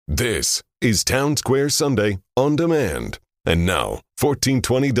This is Town Square Sunday on demand. And now,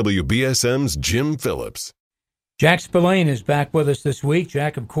 1420 WBSM's Jim Phillips. Jack Spillane is back with us this week.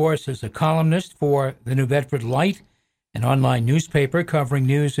 Jack, of course, is a columnist for the New Bedford Light, an online newspaper covering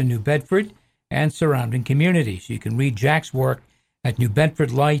news in New Bedford and surrounding communities. You can read Jack's work at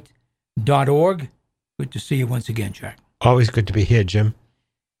newbedfordlight.org. Good to see you once again, Jack. Always good to be here, Jim.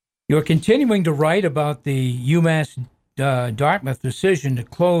 You're continuing to write about the UMass Dartmouth decision to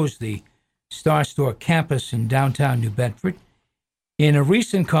close the Star Store campus in downtown New Bedford. In a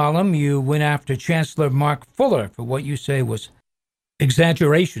recent column, you went after Chancellor Mark Fuller for what you say was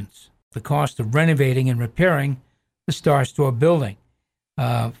exaggerations, the cost of renovating and repairing the Star Store building.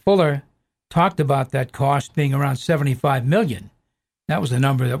 Fuller talked about that cost being around $75 million. That was the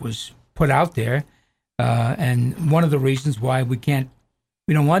number that was put out there, and one of the reasons why we don't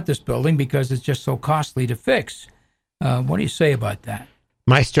want this building because it's just so costly to fix. What do you say about that?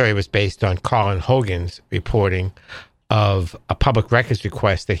 My story was based on Colin Hogan's reporting of a public records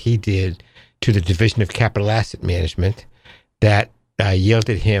request that he did to the Division of Capital Asset Management that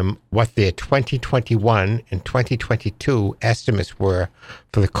yielded him what their 2021 and 2022 estimates were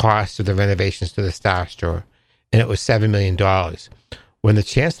for the cost of the renovations to the Star Store, and it was $7 million. When the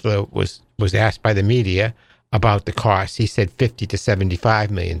Chancellor was asked by the media about the cost, he said $50 to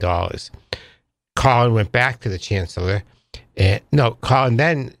 $75 million. Colin went back to the Chancellor. Colin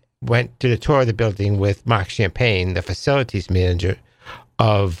then went to the tour of the building with Mark Champagne, the facilities manager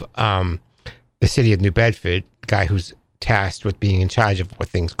of the city of New Bedford, guy who's tasked with being in charge of what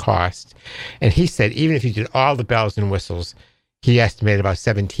things cost. And he said even if you did all the bells and whistles, he estimated about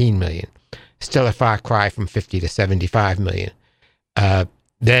 $17 million. Still a far cry from $50 to $75 million.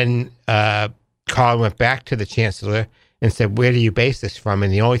 Then Colin went back to the Chancellor and said, where do you base this from?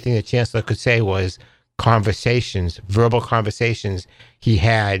 And the only thing the Chancellor could say was verbal conversations he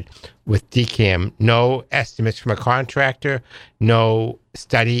had with DCAM. No estimates from a contractor, no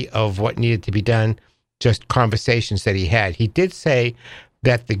study of what needed to be done, just conversations that he had. He did say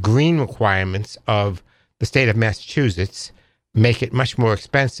that the green requirements of the state of Massachusetts make it much more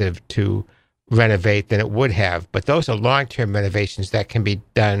expensive to renovate than it would have. But those are long-term renovations that can be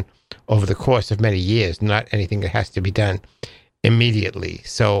done over the course of many years, not anything that has to be done immediately.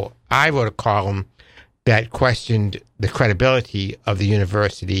 So I wrote a column that questioned the credibility of the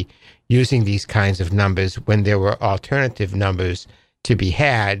university using these kinds of numbers when there were alternative numbers to be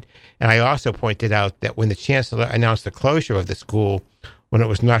had. And I also pointed out that when the Chancellor announced the closure of the school, when it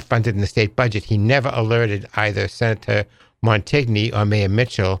was not funded in the state budget, he never alerted either Senator Montigny or Mayor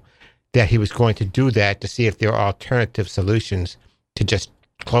Mitchell that he was going to do that to see if there are alternative solutions to just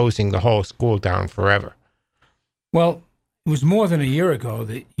closing the whole school down forever. Well, it was more than a year ago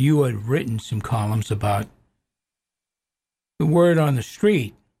that you had written some columns about the word on the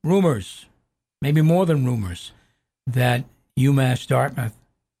street, rumors, maybe more than rumors, that UMass Dartmouth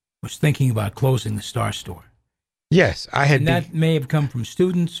was thinking about closing the Star Store. Yes, I had. And that may have come from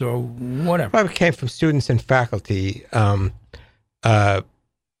students or whatever. Well, it came from students and faculty. The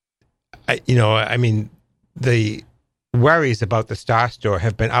worries about the Star Store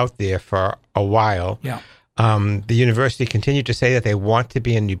have been out there for a while. Yeah. The university continued to say that they want to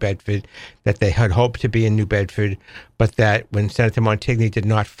be in New Bedford, that they had hoped to be in New Bedford, but that when Senator Montigny did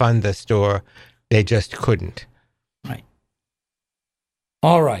not fund the store, they just couldn't. Right.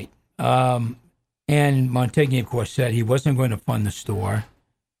 All right. And Montigny, of course, said he wasn't going to fund the store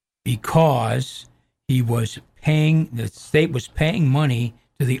because the state was paying money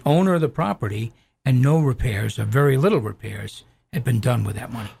to the owner of the property, and no repairs, or very little repairs, had been done with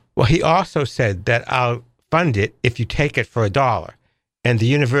that money. Well, he also said that I'll fund it if you take it for $1. And the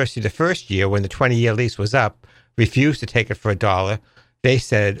university, the first year, when the 20-year lease was up, refused to take it for $1. They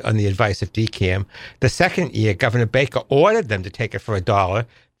said, on the advice of DCAM. The second year, Governor Baker ordered them to take it for $1.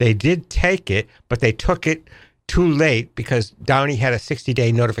 They did take it, but they took it too late because Downey had a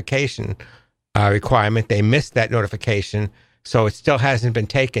 60-day notification requirement. They missed that notification, so it still hasn't been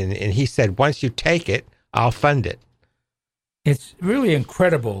taken. And he said, once you take it, I'll fund it. It's really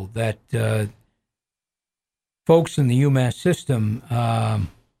incredible that folks in the UMass system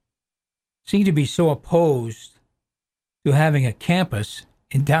seem to be so opposed to having a campus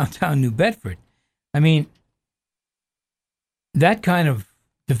in downtown New Bedford. I mean, that kind of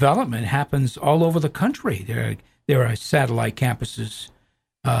development happens all over the country. There are satellite campuses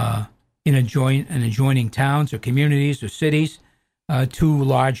in adjoining towns or communities or cities to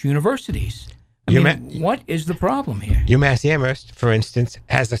large universities. What is the problem here? UMass Amherst, for instance,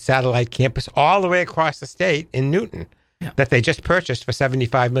 has a satellite campus all the way across the state in Newton that they just purchased for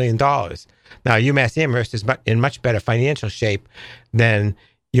 $75 million. Now, UMass Amherst is in much better financial shape than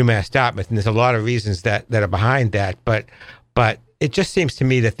UMass Dartmouth, and there's a lot of reasons that are behind that. But it just seems to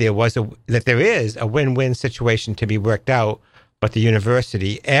me that there is a win-win situation to be worked out. But the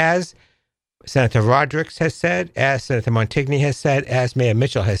university, as Senator Rodericks has said, as Senator Montigny has said, as Mayor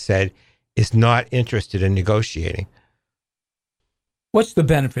Mitchell has said, is not interested in negotiating. What's the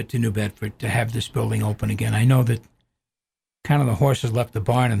benefit to New Bedford to have this building open again? I know that kind of the horse has left the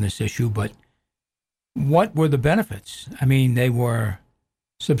barn on this issue, but what were the benefits? I mean, they were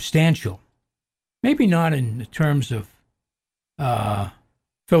substantial. Maybe not in terms of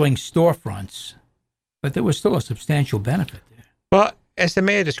filling storefronts, but there was still a substantial benefit there. Well, as the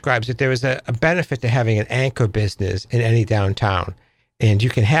mayor describes it, there is a benefit to having an anchor business in any downtown. And you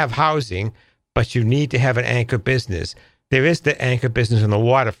can have housing, but you need to have an anchor business. There is the anchor business on the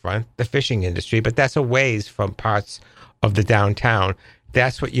waterfront, the fishing industry, but that's a ways from parts of the downtown.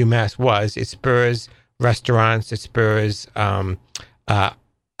 That's what UMass was. It spurs restaurants, it spurs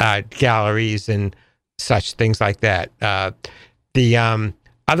galleries and such things like that. The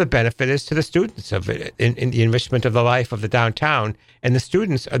other benefit is to the students of it in the enrichment of the life of the downtown. And the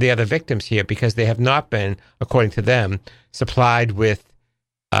students are the other victims here because they have not been, according to them, supplied with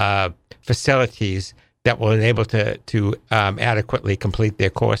facilities that will enable to adequately complete their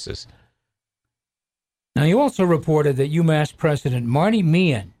courses. Now, you also reported that UMass President Marty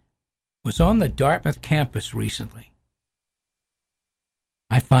Meehan was on the Dartmouth campus recently.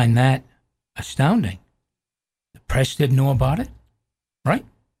 I find that astounding. The press didn't know about it, right?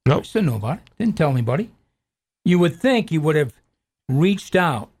 Nope. Press didn't know about it. Didn't tell anybody. You would think he would have reached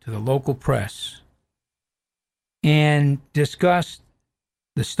out to the local press and discussed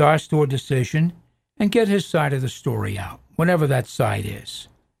the Star Store decision and get his side of the story out, whatever that side is.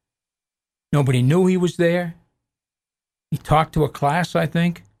 Nobody knew he was there. He talked to a class, I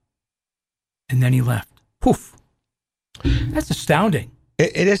think, and then he left. Poof. That's astounding.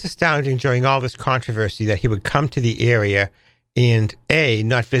 It is astounding during all this controversy that he would come to the area and, A,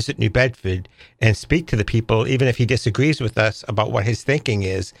 not visit New Bedford and speak to the people, even if he disagrees with us about what his thinking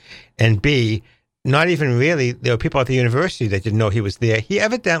is, and B, not even really, there were people at the university that didn't know he was there. He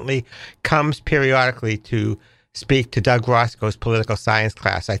evidently comes periodically to speak to Doug Roscoe's political science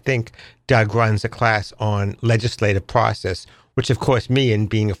class. I think Doug runs a class on legislative process, which, of course, me, and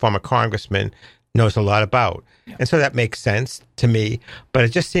being a former congressman, knows a lot about. Yeah. And so that makes sense to me. But it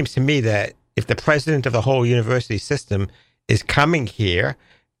just seems to me that if the president of the whole university system is coming here,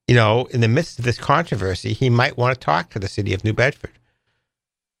 in the midst of this controversy, he might want to talk to the city of New Bedford.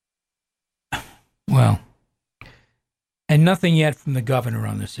 Well, and nothing yet from the governor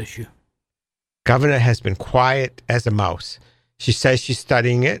on this issue. Governor has been quiet as a mouse. She says she's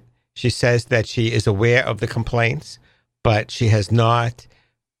studying it. She says that she is aware of the complaints, but she has not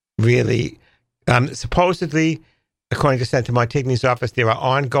really. Supposedly, according to Senator Montigny's office, there are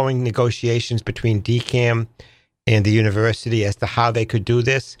ongoing negotiations between DCAM and the university as to how they could do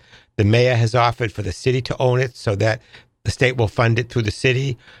this. The mayor has offered for the city to own it so that the state will fund it through the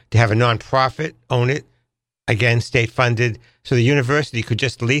city, to have a nonprofit own it, again, state funded, so the university could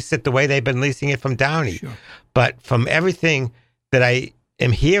just lease it the way they've been leasing it from Downey. Sure. But from everything that I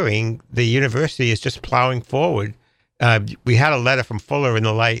am hearing, the university is just plowing forward. We had a letter from Fuller in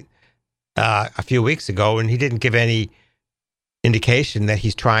the Light a few weeks ago, and he didn't give any indication that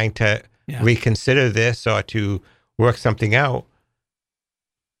he's trying to reconsider this or to work something out.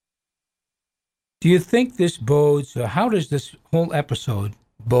 Do you think this bodes, how does this whole episode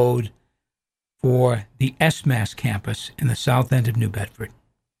bode for the SMAS campus in the south end of New Bedford?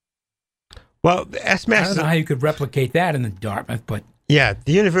 Well, the SMAS... I don't know how you could replicate that in the Dartmouth, but... Yeah,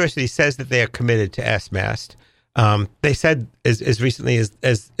 the university says that they are committed to SMAS. They said as recently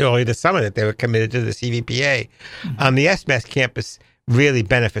as early this summer that they were committed to the CVPA. Mm-hmm. The SMAS campus really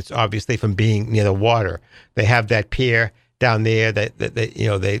benefits, obviously, from being near the water. They have that pier down there that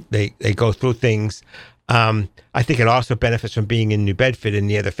they go through things. I think it also benefits from being in New Bedford and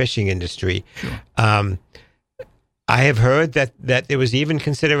near the fishing industry. Sure. I have heard that there was even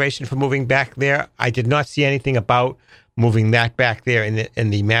consideration for moving back there. I did not see anything about moving that back there in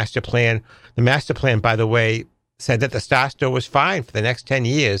the master plan. The master plan, by the way, said that the Star Store was fine for the next 10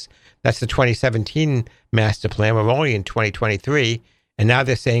 years. That's the 2017 master plan. We're only in 2023, and now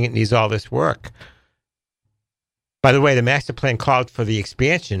they're saying it needs all this work. By the way, the master plan called for the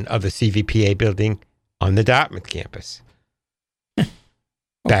expansion of the CVPA building on the Dartmouth campus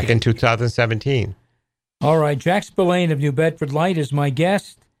back in 2017. All right, Jack Spillane of New Bedford Light is my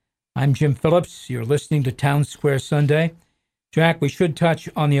guest. I'm Jim Phillips. You're listening to Town Square Sunday. Jack, we should touch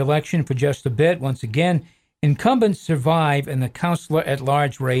on the election for just a bit. Once again, incumbents survive in the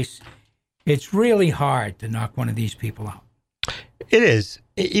councilor-at-large race. It's really hard to knock one of these people out. It is.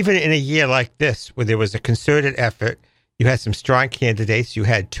 even in a year like this, where there was a concerted effort, you had some strong candidates. You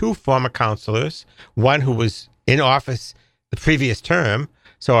had two former councilors, one who was in office the previous term,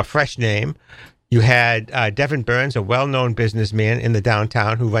 so a fresh name. You had Devin Burns, a well-known businessman in the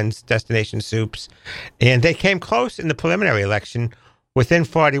downtown who runs Destination Soups, and they came close in the preliminary election, within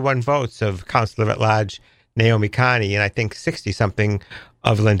 41 votes of Councilor-at-Large Naomi Carney, and I think 60-something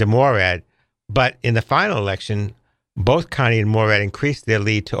of Linda Morad. But in the final election, both Carney and Morad increased their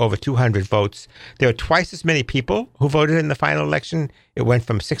lead to over 200 votes. There were twice as many people who voted in the final election. It went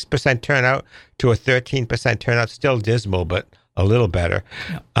from 6% turnout to a 13% turnout, still dismal, but a little better.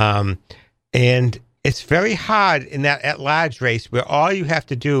 Yeah. And it's very hard in that at-large race where all you have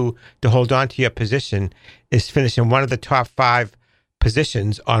to do to hold on to your position is finish in one of the top 5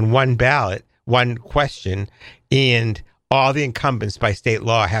 positions on one ballot, one question, and all the incumbents by state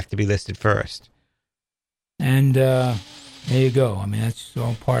law have to be listed first. And there you go. I mean, that's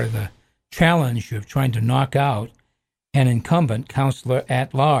all part of the challenge of trying to knock out an incumbent counselor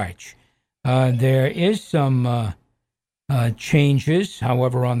at large. There is some changes,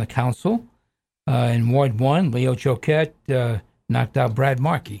 however, on the council. In Ward 1, Leo Choquette knocked out Brad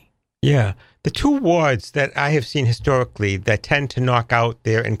Markey. Yeah. The two wards that I have seen historically that tend to knock out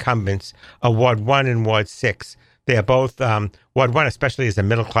their incumbents are Ward 1 and Ward 6. They are both, Ward 1 especially is a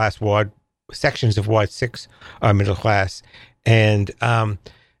middle-class ward. Sections of Ward 6 are middle class. And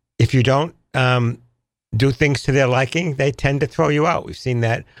if you don't do things to their liking, they tend to throw you out. We've seen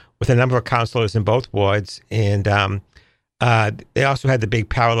that with a number of councilors in both wards. And they also had the big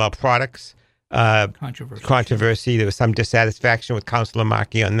parallel products controversy. There was some dissatisfaction with Councilor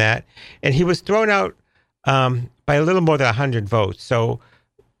Markey on that. And he was thrown out by a little more than 100 votes. So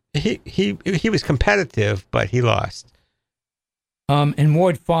he was competitive, but he lost. In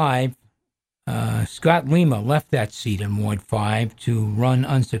Ward 5, Scott Lima left that seat in Ward 5 to run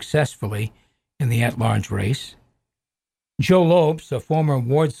unsuccessfully in the at-large race. Joe Lopes, a former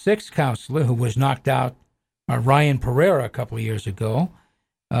Ward 6 councilor who was knocked out by Ryan Pereira a couple of years ago,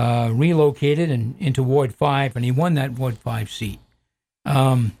 relocated into Ward 5, and he won that Ward 5 seat.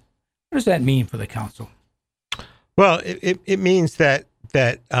 What does that mean for the council? Well, it means that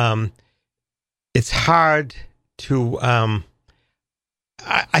it's hard to...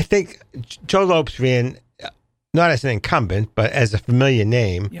 I think Joe Lopes ran not as an incumbent, but as a familiar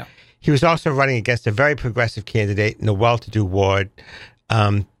name. Yeah. He was also running against a very progressive candidate in a well-to-do ward.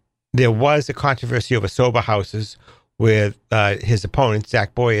 There was a controversy over sober houses where his opponent,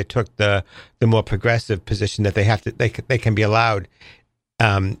 Zach Boyer, took the more progressive position that they can be allowed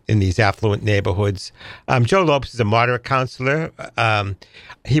in these affluent neighborhoods. Joe Lopes is a moderate councilor.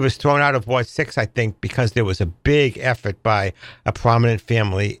 He was thrown out of Ward 6, I think, because there was a big effort by a prominent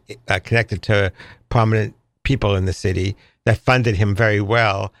family connected to prominent people in the city that funded him very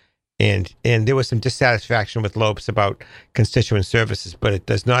well. And there was some dissatisfaction with Lopes about constituent services, but it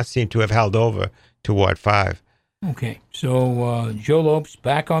does not seem to have held over to Ward 5. Okay, so Joe Lopes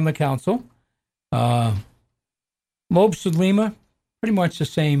back on the council. Lopes and Lima, pretty much the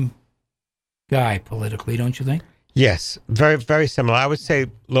same guy politically, don't you think? Yes, very, very similar. I would say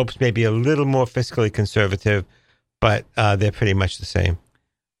Lopes may be a little more fiscally conservative, but they're pretty much the same.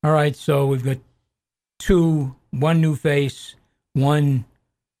 All right, so we've got one new face, one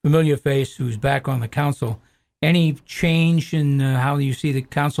familiar face who's back on the council. Any change in how you see the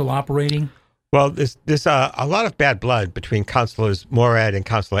council operating? Well, there's a lot of bad blood between Councilors Morad and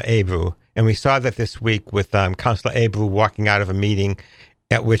Councilor Abreu, and we saw that this week with Councilor Abreu walking out of a meeting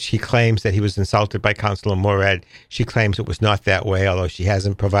at which he claims that he was insulted by Councilor Morad. She claims it was not that way, although she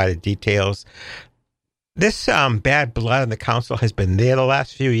hasn't provided details. This bad blood in the council has been there the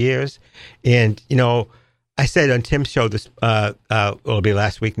last few years. And, you know, I said on Tim's show this, it'll be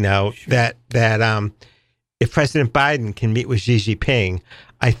last week now, sure, that if President Biden can meet with Xi Jinping,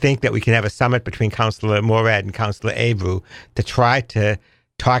 I think that we can have a summit between Councilor Morad and Councilor Abreu to try to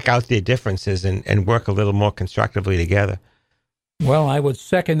talk out their differences and work a little more constructively together. Well, I would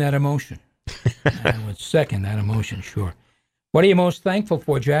second that emotion. Sure. What are you most thankful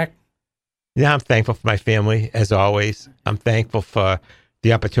for, Jack? Yeah, I'm thankful for my family, as always. I'm thankful for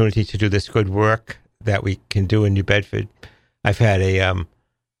the opportunity to do this good work that we can do in New Bedford. I've had a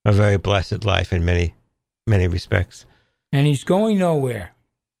very blessed life in many, many respects. And he's going nowhere.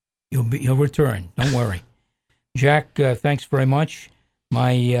 He'll return. Don't worry. Jack, thanks very much.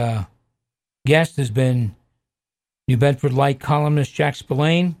 My guest has been New Bedford Light columnist Jack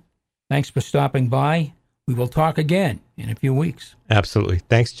Spillane. Thanks for stopping by. We will talk again in a few weeks. Absolutely.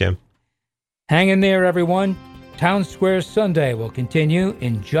 Thanks, Jim. Hang in there, everyone. Town Square Sunday will continue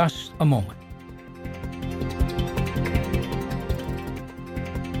in just a moment.